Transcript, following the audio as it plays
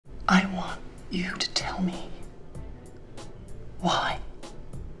you to tell me why.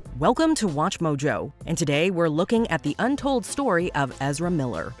 Welcome to Watch Mojo, and today we're looking at the untold story of Ezra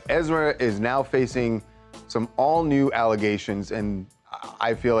Miller. Ezra is now facing some all-new allegations, and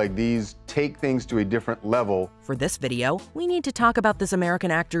I feel like these take things to a different level. For this video, we need to talk about this American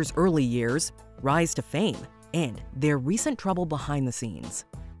actor's early years, rise to fame, and their recent trouble behind the scenes.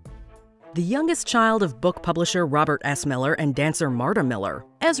 The youngest child of book publisher Robert S. Miller and dancer Marta Miller,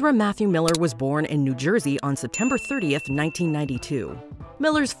 Ezra Matthew Miller was born in New Jersey on September 30th, 1992.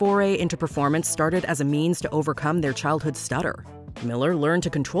 Miller's foray into performance started as a means to overcome their childhood stutter. Miller learned to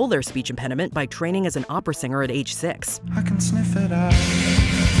control their speech impediment by training as an opera singer at age 6. I can sniff it out.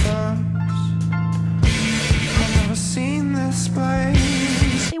 I've never seen this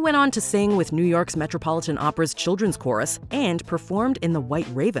place. They went on to sing with New York's Metropolitan Opera's Children's Chorus and performed in The White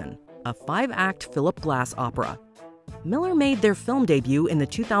Raven, a 5-act Philip Glass opera. Miller made their film debut in the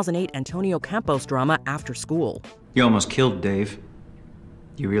 2008 Antonio Campos drama After School. You almost killed Dave.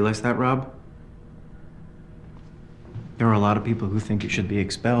 You realize that, Rob? There are a lot of people who think you should be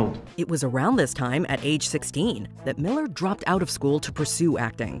expelled. It was around this time, at age 16, that Miller dropped out of school to pursue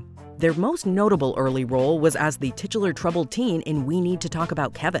acting. Their most notable early role was as the titular troubled teen in We Need to Talk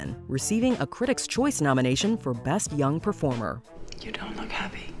About Kevin, receiving a Critics' Choice nomination for Best Young Performer. You don't look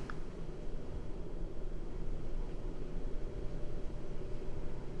happy.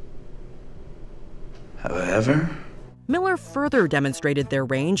 However, Miller further demonstrated their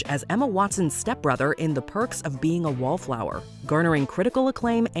range as Emma Watson's stepbrother in The Perks of Being a Wallflower, garnering critical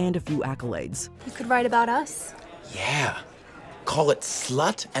acclaim and a few accolades. You could write about us. Yeah. Call it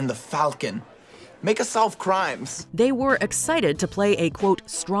Slut and the Falcon. Make us solve crimes. They were excited to play a, quote,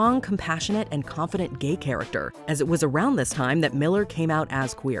 strong, compassionate, and confident gay character, as it was around this time that Miller came out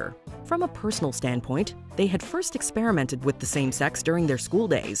as queer. From a personal standpoint, they had first experimented with the same sex during their school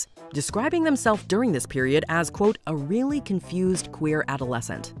days, describing themselves during this period as, quote, a really confused queer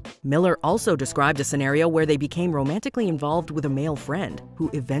adolescent. Miller also described a scenario where they became romantically involved with a male friend, who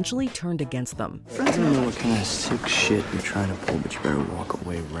eventually turned against them. I don't know what kind of sick shit you're trying to pull, but you better walk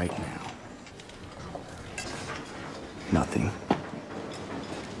away right now. Nothing.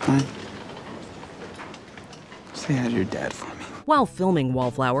 fine. Say hi to your dad for me. While filming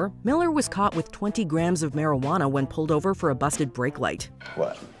Wallflower, Miller was caught with 20 grams of marijuana when pulled over for a busted brake light.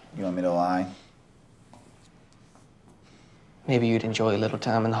 What? You want me to lie? Maybe you'd enjoy a little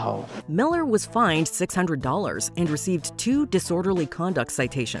time in the hole. Miller was fined $600 and received 2 disorderly conduct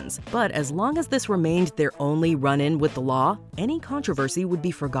citations, but as long as this remained their only run-in with the law, any controversy would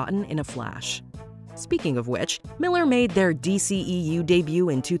be forgotten in a flash. Speaking of which, Miller made their DCEU debut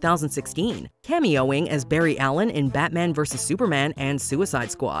in 2016, cameoing as Barry Allen in Batman vs. Superman and Suicide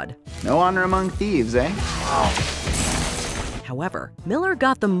Squad. No honor among thieves, eh? However, Miller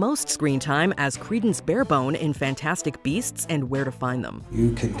got the most screen time as Credence Barebone in Fantastic Beasts and Where to Find Them.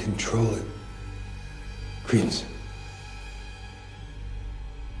 You can control it. Credence.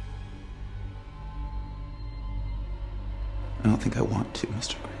 I don't think I want to,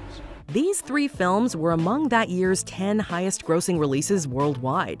 Mr. Graves. These 3 films were among that year's 10 highest-grossing releases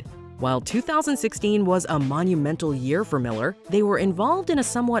worldwide. While 2016 was a monumental year for Miller, they were involved in a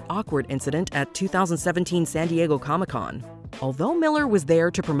somewhat awkward incident at 2017 San Diego Comic-Con. Although Miller was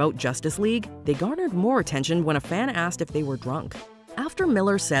there to promote Justice League, they garnered more attention when a fan asked if they were drunk. After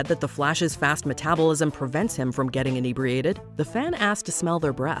Miller said that the Flash's fast metabolism prevents him from getting inebriated, the fan asked to smell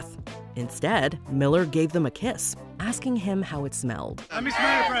their breath. Instead, Miller gave them a kiss, asking him how it smelled. Let me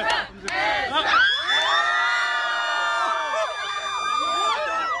smell your breath.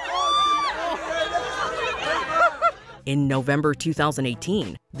 In November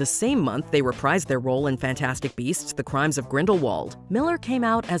 2018, the same month they reprised their role in Fantastic Beasts: The Crimes of Grindelwald, Miller came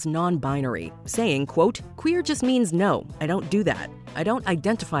out as non-binary, saying, quote, "Queer just means no, I don't do that. I don't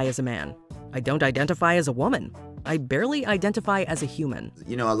identify as a man. I don't identify as a woman. I barely identify as a human."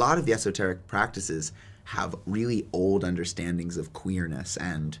 You know, a lot of the esoteric practices have really old understandings of queerness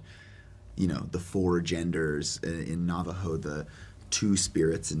and, you know, the 4 genders in Navajo, the 2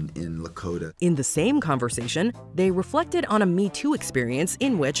 spirits in Lakota. In the same conversation, they reflected on a Me Too experience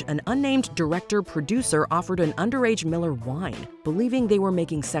in which an unnamed director-producer offered an underage Miller wine, believing they were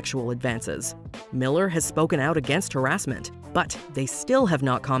making sexual advances. Miller has spoken out against harassment, but they still have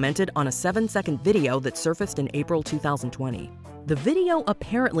not commented on a 7-second video that surfaced in April 2020. The video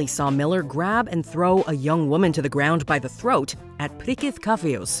apparently saw Miller grab and throw a young woman to the ground by the throat at Prikið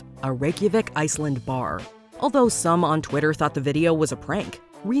Cafés, a Reykjavik, Iceland bar. Although some on Twitter thought the video was a prank,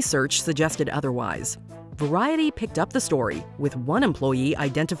 research suggested otherwise. Variety picked up the story, with one employee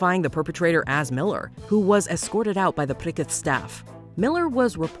identifying the perpetrator as Miller, who was escorted out by the Prikið staff. Miller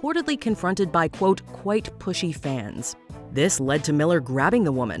was reportedly confronted by, quote, quite pushy fans. This led to Miller grabbing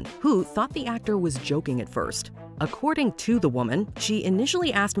the woman, who thought the actor was joking at first. According to the woman, she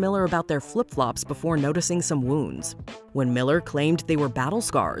initially asked Miller about their flip-flops before noticing some wounds. When Miller claimed they were battle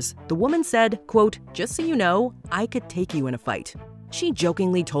scars, the woman said, quote, just so you know, I could take you in a fight. She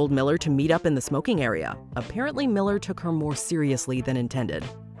jokingly told Miller to meet up in the smoking area. Apparently, Miller took her more seriously than intended.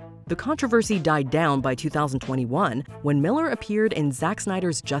 The controversy died down by 2021 when Miller appeared in Zack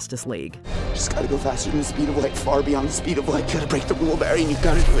Snyder's Justice League. Just gotta go faster than the speed of light, far beyond the speed of light. You gotta break the rule, Barry, and you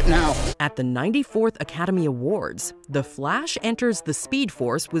gotta do it now. At the 94th Academy Awards, The Flash Enters the Speed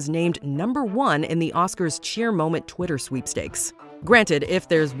Force was named #1 in the Oscars Cheer Moment Twitter sweepstakes. Granted, if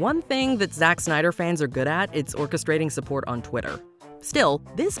there's one thing that Zack Snyder fans are good at, it's orchestrating support on Twitter. Still,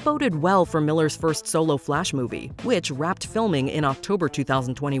 this boded well for Miller's first solo Flash movie, which wrapped filming in October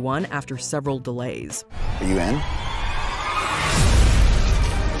 2021 after several delays. Are you in?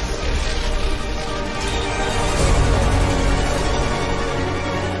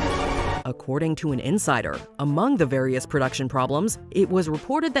 According to an insider, among the various production problems, it was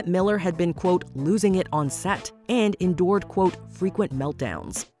reported that Miller had been, quote, losing it on set and endured, quote, frequent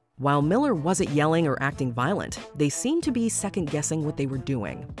meltdowns. While Miller wasn't yelling or acting violent, they seemed to be second-guessing what they were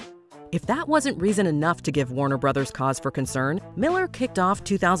doing. If that wasn't reason enough to give Warner Brothers cause for concern, Miller kicked off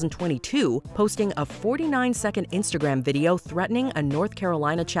 2022 posting a 49-second Instagram video threatening a North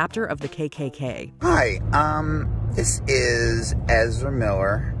Carolina chapter of the KKK. Hi, this is Ezra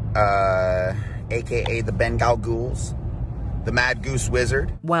Miller, aka the Bengal Ghouls, the Mad Goose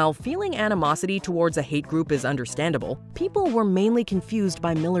Wizard. While feeling animosity towards a hate group is understandable, people were mainly confused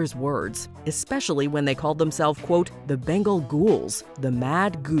by Miller's words, especially when they called themselves, quote, the Bengal Ghouls, the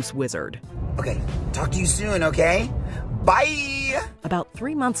Mad Goose Wizard. Okay, talk to you soon, okay? Bye! About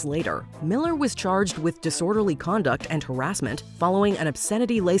 3 months later, Miller was charged with disorderly conduct and harassment following an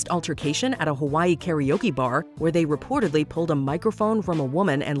obscenity-laced altercation at a Hawaii karaoke bar where they reportedly pulled a microphone from a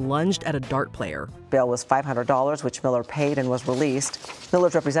woman and lunged at a dart player. Bail was $500, which Miller paid and was released.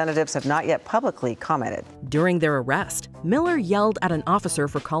 Miller's representatives have not yet publicly commented. During their arrest, Miller yelled at an officer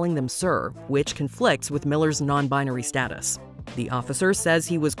for calling them sir, which conflicts with Miller's non-binary status. The officer says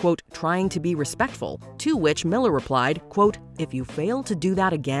he was, quote, trying to be respectful, to which Miller replied, quote, if you fail to do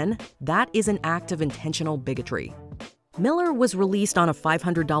that again, that is an act of intentional bigotry. Miller was released on a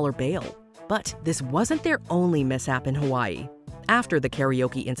 $500 bail, but this wasn't their only mishap in Hawaii. After the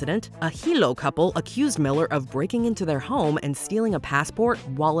karaoke incident, a Hilo couple accused Miller of breaking into their home and stealing a passport,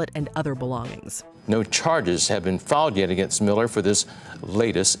 wallet, and other belongings. No charges have been filed yet against Miller for this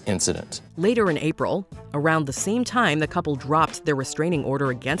latest incident. Later in April, around the same time the couple dropped their restraining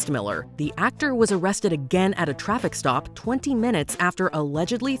order against Miller, the actor was arrested again at a traffic stop 20 minutes after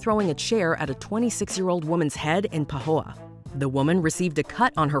allegedly throwing a chair at a 26-year-old woman's head in Pahoa. The woman received a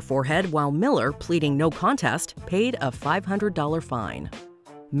cut on her forehead while Miller, pleading no contest, paid a $500 fine.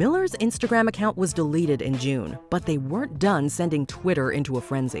 Miller's Instagram account was deleted in June, but they weren't done sending Twitter into a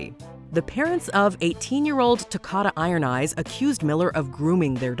frenzy. The parents of 18-year-old Takata Iron Eyes accused Miller of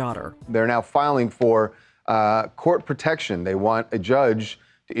grooming their daughter. They're now filing for court protection. They want a judge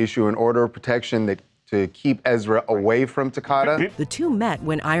to issue an order of protection to keep Ezra away from Takata. The two met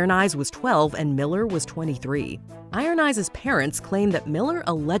when Iron Eyes was 12 and Miller was 23. Iron Eyes' parents claim that Miller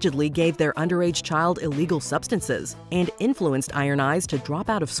allegedly gave their underage child illegal substances and influenced Iron Eyes to drop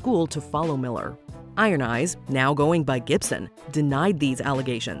out of school to follow Miller. Iron Eyes, now going by Gibson, denied these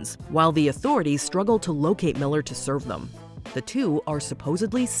allegations, while the authorities struggled to locate Miller to serve them. The two are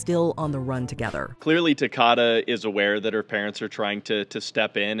supposedly still on the run together. Clearly, Takata is aware that her parents are trying to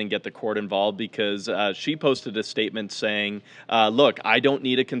step in and get the court involved because she posted a statement saying, look, I don't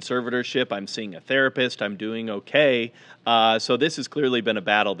need a conservatorship. I'm seeing a therapist. I'm doing okay. So this has clearly been a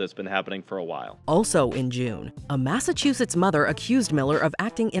battle that's been happening for a while. Also in June, a Massachusetts mother accused Miller of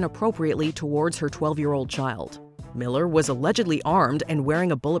acting inappropriately towards her 12-year-old child. Miller was allegedly armed and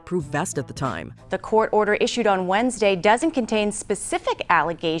wearing a bulletproof vest at the time. The court order issued on Wednesday doesn't contain specific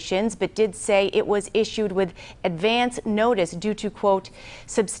allegations, but did say it was issued with advance notice due to, quote,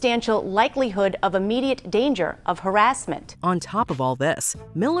 substantial likelihood of immediate danger of harassment. On top of all this,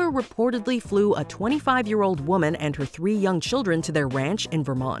 Miller reportedly flew a 25-year-old woman and her 3 young children to their ranch in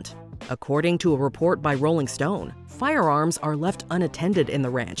Vermont. According to a report by Rolling Stone, firearms are left unattended in the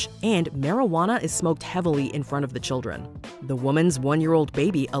ranch, and marijuana is smoked heavily in front of the children. The woman's 1-year-old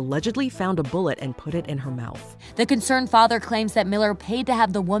baby allegedly found a bullet and put it in her mouth. The concerned father claims that Miller paid to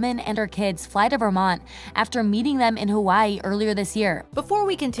have the woman and her kids fly to Vermont after meeting them in Hawaii earlier this year. Before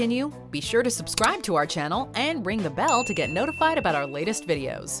we continue, be sure to subscribe to our channel and ring the bell to get notified about our latest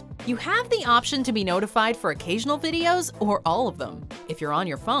videos. You have the option to be notified for occasional videos or all of them. If you're on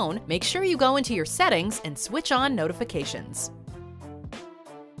your phone, make sure you go into your settings and switch on notifications.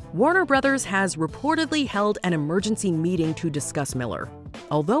 Warner Brothers has reportedly held an emergency meeting to discuss Miller.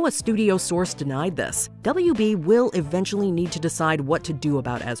 Although a studio source denied this, WB will eventually need to decide what to do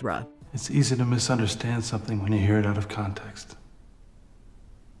about Ezra. It's easy to misunderstand something when you hear it out of context.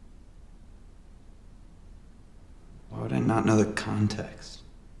 Why would I not know the context?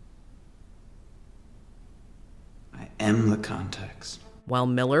 I am the context. While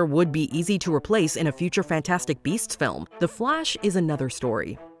Miller would be easy to replace in a future Fantastic Beasts film, The Flash is another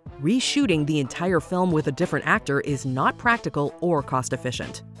story. Reshooting the entire film with a different actor is not practical or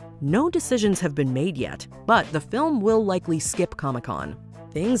cost-efficient. No decisions have been made yet, but the film will likely skip Comic-Con.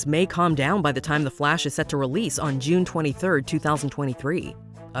 Things may calm down by the time The Flash is set to release on June 23, 2023.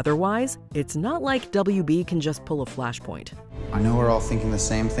 Otherwise, it's not like WB can just pull a Flashpoint. I know we're all thinking the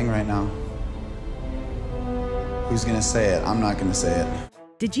same thing right now. Who's gonna say it? I'm not gonna say it.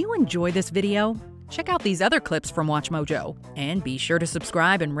 Did you enjoy this video? Check out these other clips from WatchMojo, and be sure to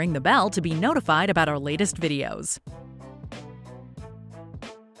subscribe and ring the bell to be notified about our latest videos.